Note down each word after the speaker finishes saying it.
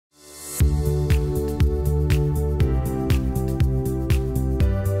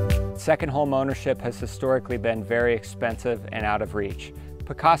second home ownership has historically been very expensive and out of reach.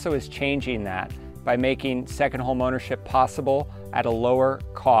 Pacaso is changing that by making second home ownership possible at a lower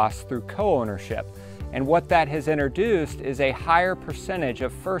cost through co-ownership. And what that has introduced is a higher percentage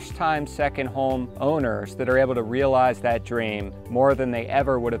of first-time second home owners that are able to realize that dream more than they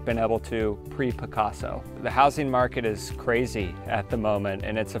ever would have been able to pre-Pacaso. The housing market is crazy at the moment,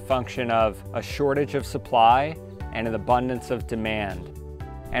 and it's a function of a shortage of supply and an abundance of demand.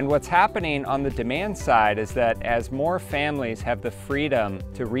 And what's happening on the demand side is that as more families have the freedom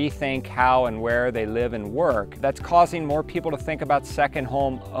to rethink how and where they live and work, that's causing more people to think about second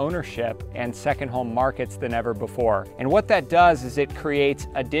home ownership and second home markets than ever before. And what that does is it creates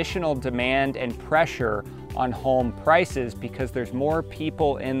additional demand and pressure on home prices because there's more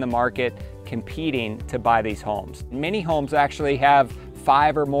people in the market competing to buy these homes. Many homes actually have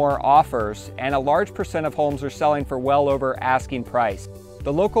 5 or more offers, and a large percent of homes are selling for well over asking price.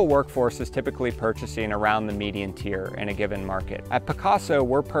 The local workforce is typically purchasing around the median tier in a given market. At Pacaso,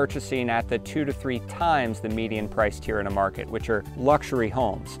 we're purchasing at the 2 to 3 times the median price tier in a market, which are luxury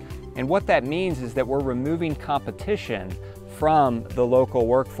homes. And what that means is that we're removing competition from the local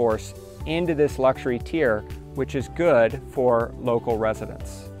workforce into this luxury tier, which is good for local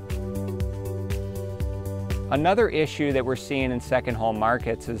residents. Another issue that we're seeing in second home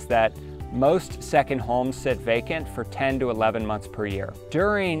markets is that most second homes sit vacant for 10 to 11 months per year.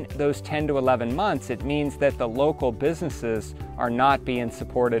 During those 10 to 11 months, it means that the local businesses are not being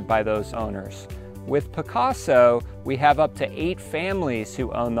supported by those owners. With Pacaso, we have up to 8 families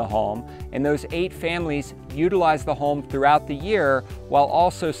who own the home, and those 8 families utilize the home throughout the year while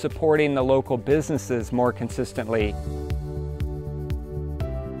also supporting the local businesses more consistently.